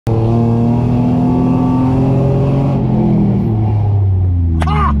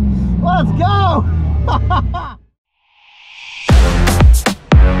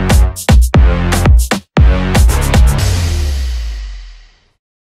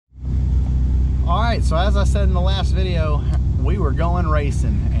right, so as I said in the last video, we were going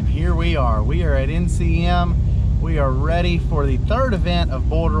racing, and here we are. We are at NCM. We are ready for the third event of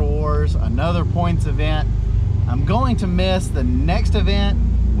Border Wars, another points event. I'm going to miss the next event,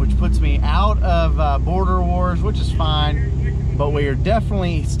 which puts me out of Border Wars, which is fine, but we are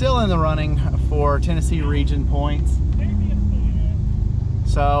definitely still in the running for Tennessee region points.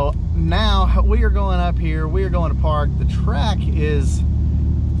 So now we are going up here. We are going to park. The track is,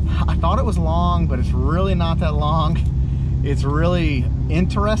 I thought it was long, but it's really not that long. It's really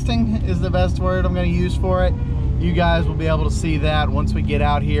interesting is the best word I'm going to use for it. You guys will be able to see that once we get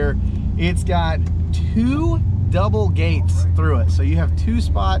out here. It's got two double gates through it. So you have two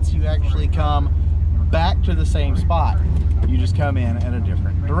spots. You actually come back to the same spot. You just come in a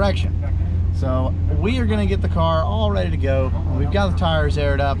different direction. So we are going to get the car all ready to go. We've got the tires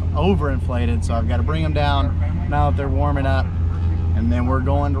aired up, overinflated, so I've got to bring them down now that they're warming up, and then we're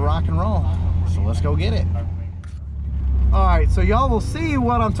going to rock and roll. So let's go get it. All right, so y'all will see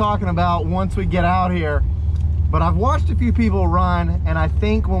what I'm talking about once we get out here, but I've watched a few people run, and I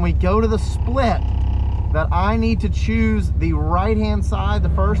think when we go to the split that I need to choose the right-hand side the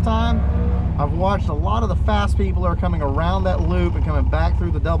first time. I've watched a lot of the fast people are coming around that loop and coming back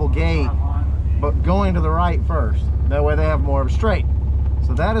through the double gate, but going to the right first. That way they have more of a straight.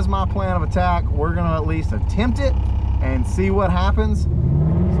 So that is my plan of attack. We're gonna at least attempt it and see what happens.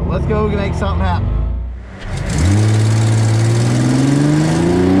 So let's go make something happen.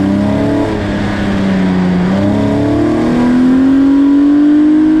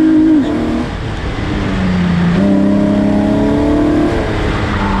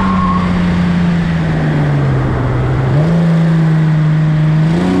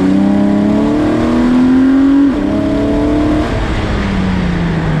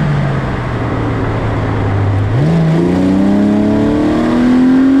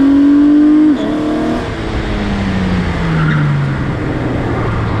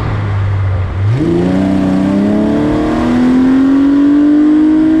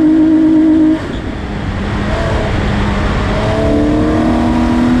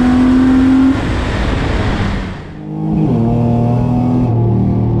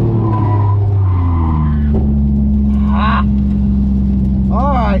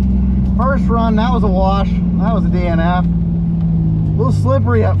 That was a wash. That was a DNF. A little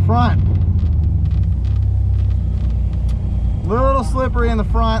slippery up front. A little slippery in the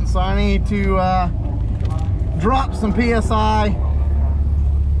front, so I need to drop some PSI.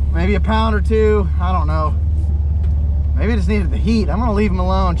 Maybe a pound or two. I don't know. Maybe I just needed the heat. I'm gonna leave them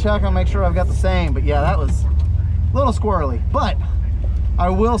alone, check and make sure I've got the same. But yeah, that was a little squirrely. But I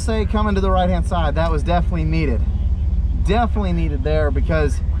will say, coming to the right-hand side, that was definitely needed. Definitely needed there,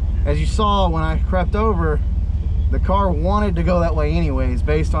 because as you saw when I crept over, the car wanted to go that way anyways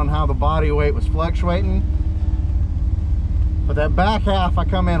based on how the body weight was fluctuating. But that back half, I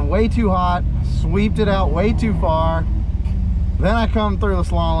come in way too hot, sweeped it out way too far. Then I come through the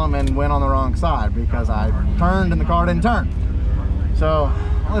slalom and went on the wrong side because I turned and the car didn't turn. So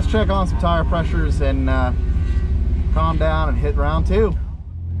let's check on some tire pressures and calm down and hit round two.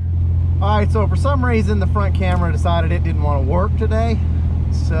 All right, so for some reason the front camera decided it didn't want to work today.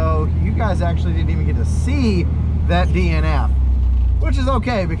 So you guys actually didn't even get to see that DNF, which is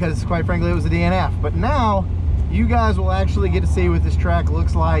okay because quite frankly it was a DNF. But now you guys will actually get to see what this track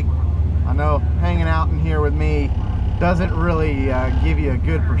looks like. I know hanging out in here with me doesn't really give you a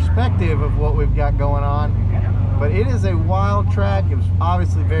good perspective of what we've got going on, but it is a wild track. It was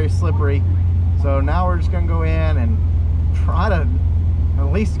obviously very slippery. So now we're just gonna go in and try to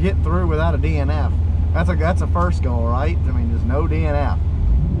at least get through without a DNF. That's a first goal, right? I mean, there's no DNF.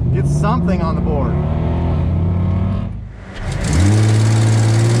 Get something on the board.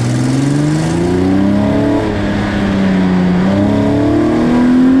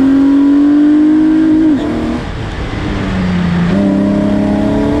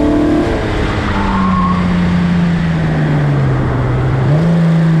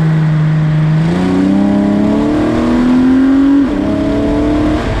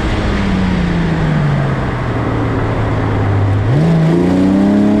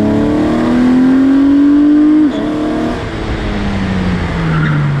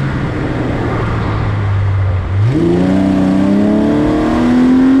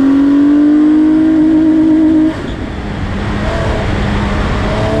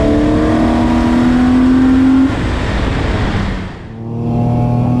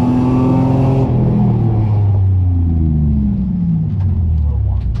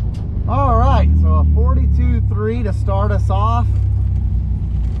 to start us off.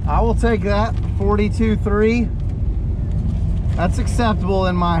 I will take that, 42.3. That's acceptable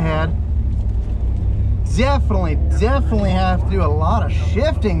in my head. definitely have to do a lot of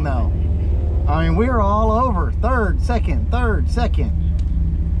shifting though. I mean, we are all over third, second.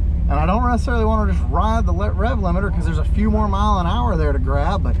 And I don't necessarily want to just ride the rev limiter because there's a few more mph there to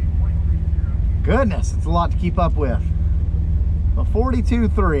grab, but goodness, it's a lot to keep up with. But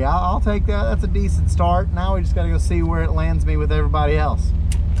 42.3, I'll take that. That's a decent start. Now we just got to go see where it lands me with everybody else.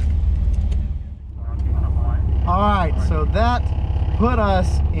 All right, so that put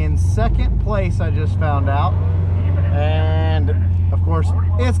us in second place, I just found out. And of course,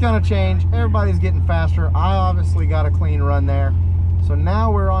 it's going to change. Everybody's getting faster. I obviously got a clean run there. So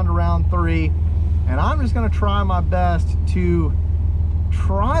now we're on to round 3, and I'm just going to try my best to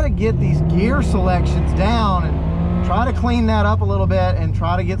try to get these gear selections down and try to clean that up a little bit and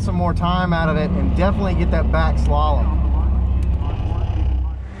try to get some more time out of it and definitely get that back slalom.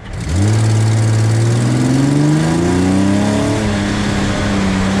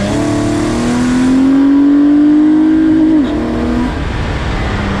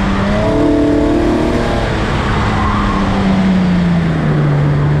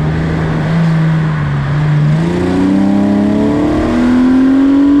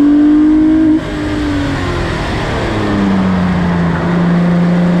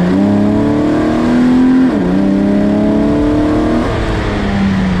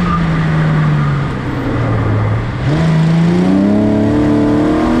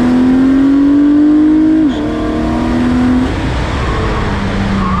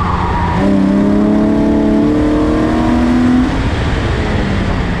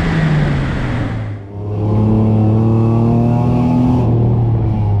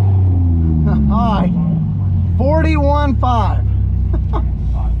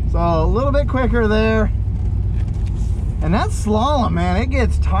 Quicker there. And that slalom, man, it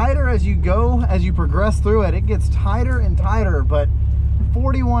gets tighter as you go, as you progress through it. It gets tighter and tighter, but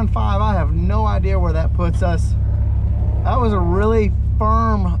 41.5, I have no idea where that puts us. That was a really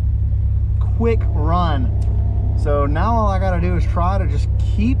firm, quick run. So now all I got to do is try to just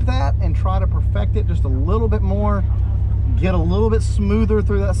keep that and try to perfect it just a little bit more, get a little bit smoother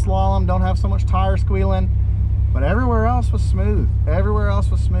through that slalom, don't have so much tire squealing. But everywhere else was smooth. Everywhere else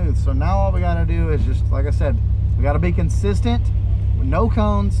was smooth. So now all we got to do is just, like I said, we got to be consistent with no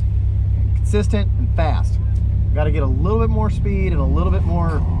cones, consistent and fast. We got to get a little bit more speed and a little bit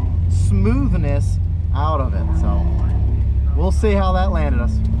more smoothness out of it. So we'll see how that landed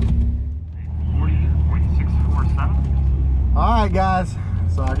us. 40.647. All right, guys.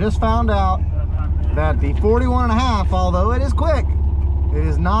 So I just found out that the 41.5, although it is quick, it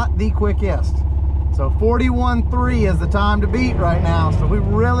is not the quickest. So 41.3 is the time to beat right now. So we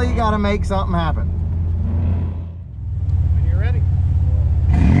really got to make something happen. When you're ready.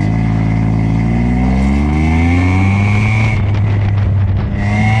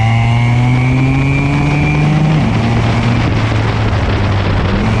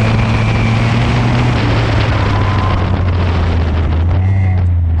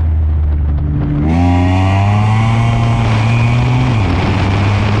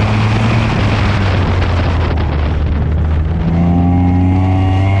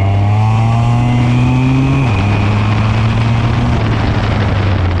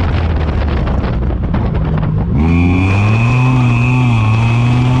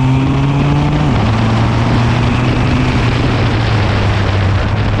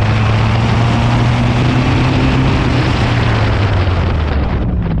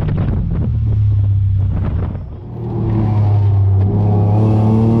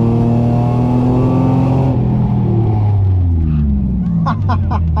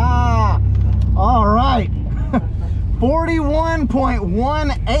 All right,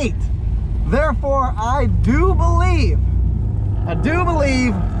 41.18. Therefore, I do believe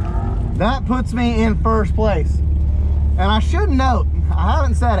that puts me in first place. And I should note, I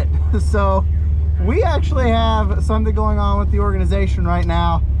haven't said it, so we actually have something going on with the organization right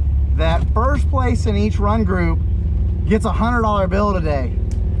now that first place in each run group gets a $100 bill today.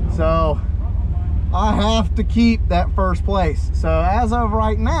 So I have to keep that first place. So as of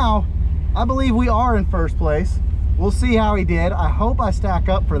right now, I believe we are in first place. We'll see how he did. I hope I stack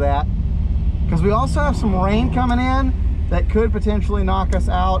up for that, because we also have some rain coming in that could potentially knock us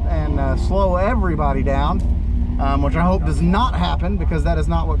out and slow everybody down, which I hope does not happen, because that is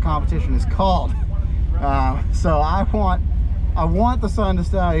not what competition is called. So I want the sun to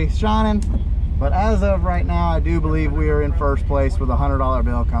stay shining, but as of right now, I do believe we are in first place with a $100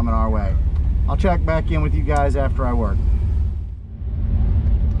 bill coming our way. I'll check back in with you guys after I work.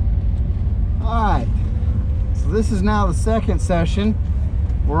 All right, so this is now the second session.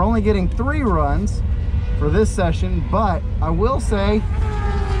 We're only getting 3 runs for this session, but I will say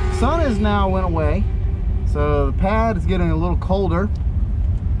sun has now went away. So the pad is getting a little colder.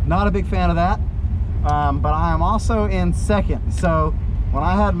 Not a big fan of that. But I am also in second. So when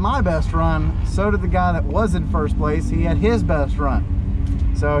I had my best run, so did the guy that was in first place. He had his best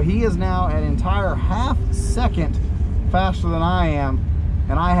run. So he is now an entire half second faster than I am.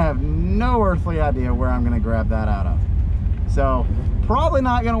 And I have no earthly idea where I'm going to grab that out of. So probably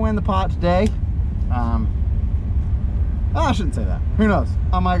not going to win the pot today. I shouldn't say that. Who knows?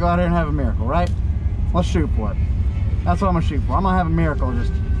 I might go out here and have a miracle, right? Let's shoot for it. That's what I'm going to shoot for. I'm going to have a miracle,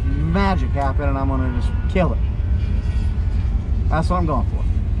 just magic happen, and I'm going to just kill it. That's what I'm going for.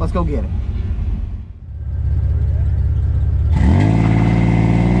 Let's go get it.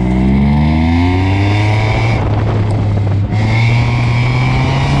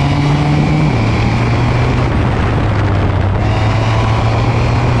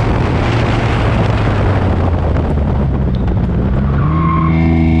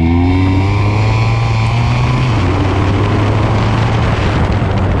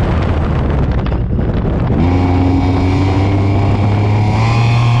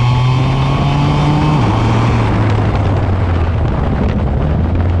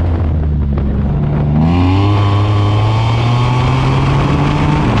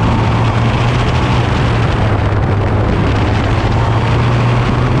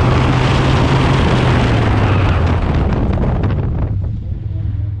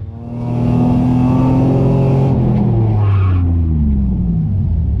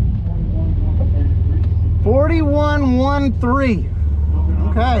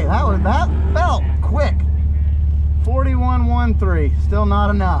 Okay, that felt quick. 41.13. Still not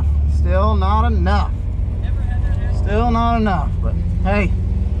enough. Still not enough. Still not enough. But hey,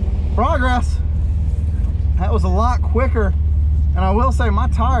 progress. That was a lot quicker. And I will say my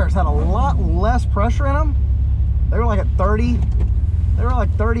tires had a lot less pressure in them. They were like at 30. They were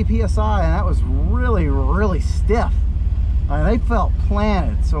like 30 psi, and that was really, really stiff. I mean, they felt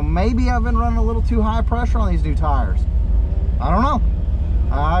planted. So maybe I've been running a little too high pressure on these new tires. I don't know.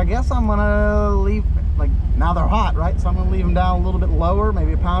 I guess I'm gonna leave, like, now they're hot, right? So I'm gonna leave them down a little bit lower,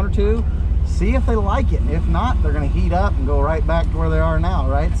 maybe a pound or two, see if they like it. If not, they're gonna heat up and go right back to where they are now,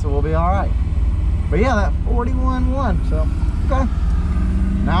 right? So we'll be all right. But yeah, that 41.1, so, okay.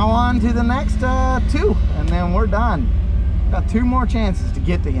 Now on to the next two, and then we're done. Got two more chances to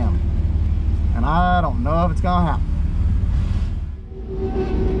get to him. And I don't know if it's gonna happen.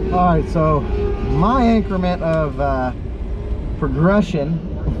 All right, so my increment of progression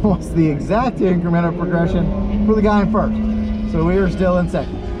was the exact increment of progression for the guy in first. So we are still in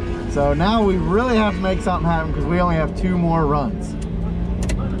second. So now we really have to make something happen because we only have two more runs.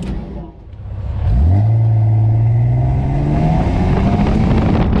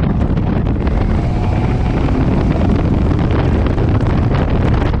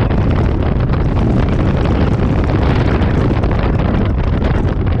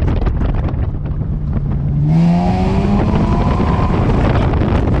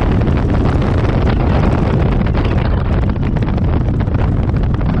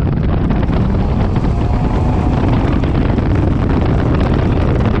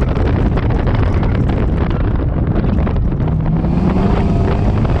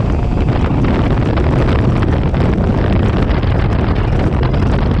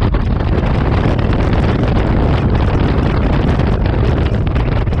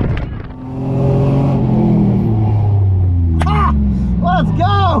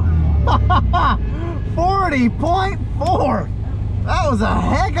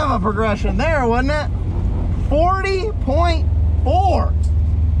 Progression there, wasn't it? 40.4.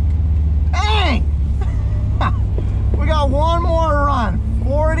 Dang! We got one more run.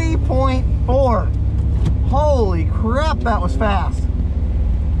 40.4. Holy crap, that was fast.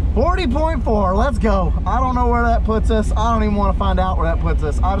 40.4. Let's go. I don't know where that puts us. I don't even want to find out where that puts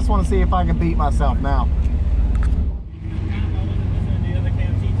us. I just want to see if I can beat myself now.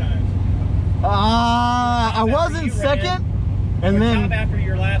 I was in second. And then after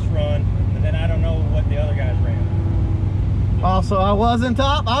your last run, and then I don't know what the other guys ran. Also, I was in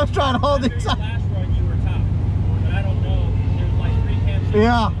top. I was trying to hold these. Last run, you were top, but I don't know. There's like 3 camps.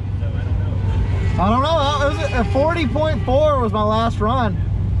 Yeah. So I don't know. It was a 40.4 was my last run.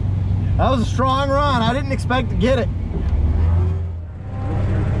 That was a strong run. I didn't expect to get it.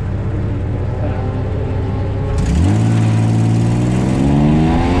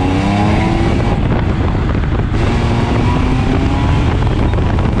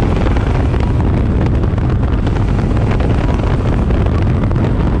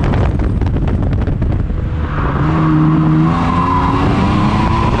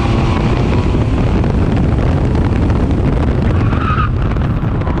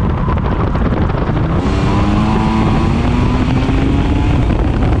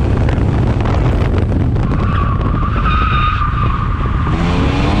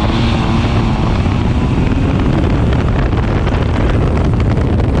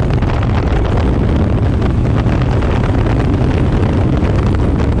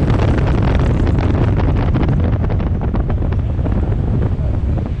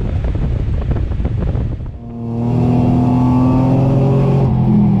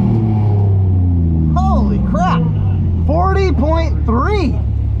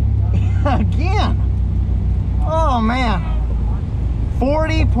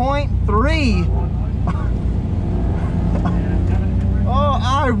 40.3. Oh,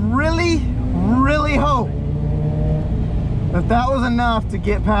 I really hope that was enough to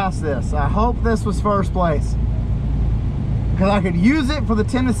get past this. I hope this was first place, because I could use it for the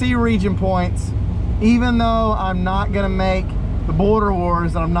Tennessee region points, even though I'm not gonna make the Border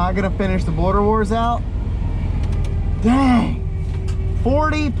Wars and I'm not gonna finish the Border Wars out. Dang,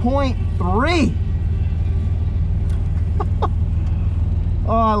 40.3.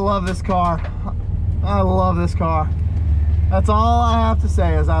 Oh, I love this car. I love this car. That's all I have to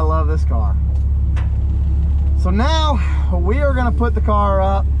say is I love this car. So now we are gonna put the car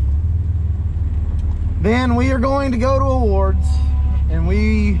up. Then we are going to go to awards, and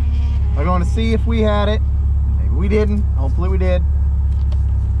we are going to see if we had it. Maybe we didn't, hopefully we did.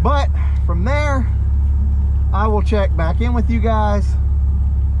 But from there, I will check back in with you guys.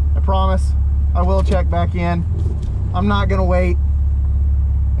 I promise I will check back in. I'm not gonna wait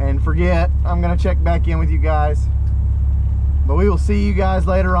and forget. I'm gonna check back in with you guys. But we will see you guys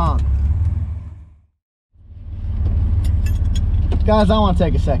later on. Guys, I want to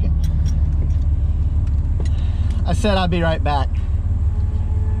take a second. I said I'd be right back,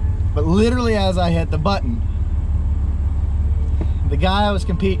 but literally as I hit the button, the guy I was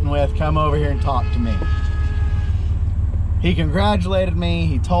competing with come over here and talked to me. He congratulated me.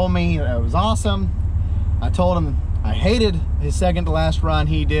 He told me it was awesome. I told him I hated his second to last run.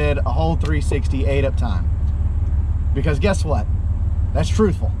 He did a whole 360 8-up time. Because guess what? That's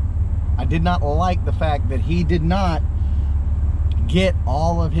truthful. I did not like the fact that he did not get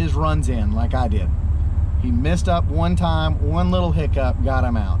all of his runs in like I did. He missed up one time, one little hiccup got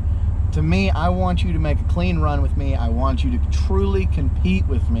him out. To me, I want you to make a clean run with me. I want you to truly compete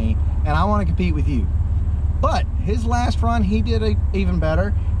with me, and I want to compete with you. But his last run, he did even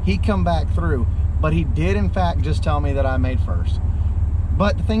better. He come back through, but he did in fact just tell me that I made first.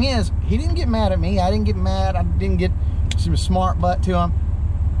 But the thing is, he didn't get mad at me. I didn't get mad. I didn't get some smart butt to him.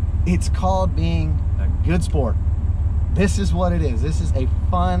 It's called being a good sport. This is what it is. This is a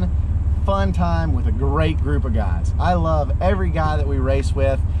fun time with a great group of guys. I love every guy that we race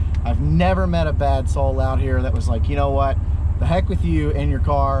with. I've never met a bad soul out here that was like, you know what, the heck with you and your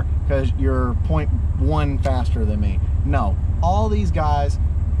car because you're 0.1 faster than me. No, all these guys,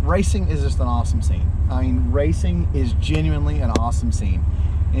 racing is just an awesome scene. I mean, racing is genuinely an awesome scene.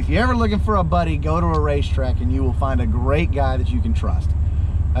 If you're ever looking for a buddy, go to a racetrack and you will find a great guy that you can trust.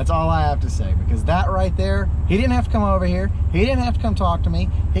 That's all I have to say, because that right there, he didn't have to come over here. He didn't have to come talk to me.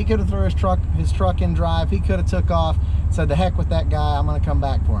 He could have threw his truck in drive. He could have took off, said the heck with that guy, I'm gonna come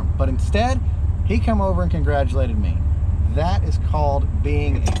back for him. But instead, he come over and congratulated me. That is called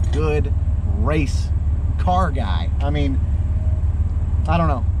being a good race car guy. I mean, I don't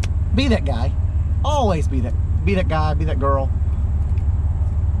know. Be that guy. Always be that guy, be that girl.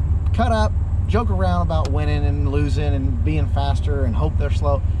 Cut up, joke around about winning and losing and being faster and hope they're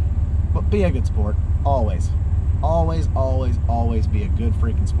slow, but be a good sport. Always be a good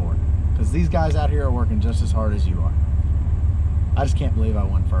freaking sport, because these guys out here are working just as hard as you are. I just can't believe I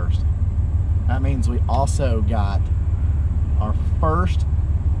won first. That means we also got our first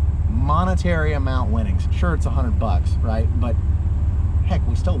monetary amount winnings. Sure, it's $100, right? But heck,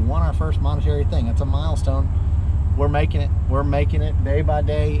 we still won our first monetary thing. That's a milestone. We're making it day by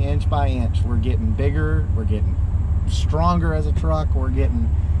day, inch by inch. We're getting bigger, we're getting stronger as a truck, we're getting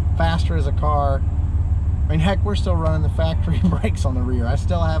faster as a car. I mean, heck, we're still running the factory brakes on the rear. I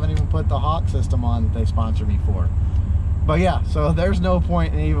still haven't even put the Hawk system on that they sponsored me for. But yeah, so there's no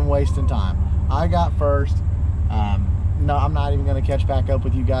point in even wasting time. I got first. No, I'm not even gonna catch back up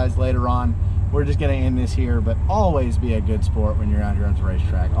with you guys later on. We're just gonna end this here, but always be a good sport when you're out here at the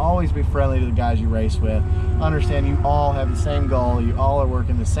racetrack. Always be friendly to the guys you race with. Understand you all have the same goal. You all are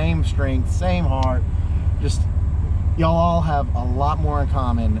working the same strength, same heart. Just, y'all all have a lot more in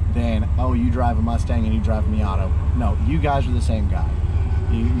common than, oh, you drive a Mustang and you drive a Miata. No, you guys are the same guy.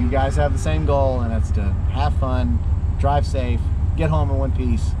 You guys have the same goal, and that's to have fun, drive safe, get home in one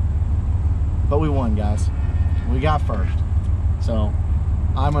piece. But we won, guys. We got first. So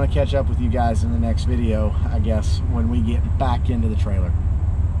I'm gonna catch up with you guys in the next video, I guess, when we get back into the trailer,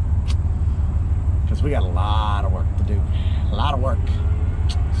 because we got a lot of work to do, a lot of work.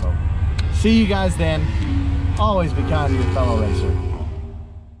 So see you guys then. Always be kind to your fellow racer.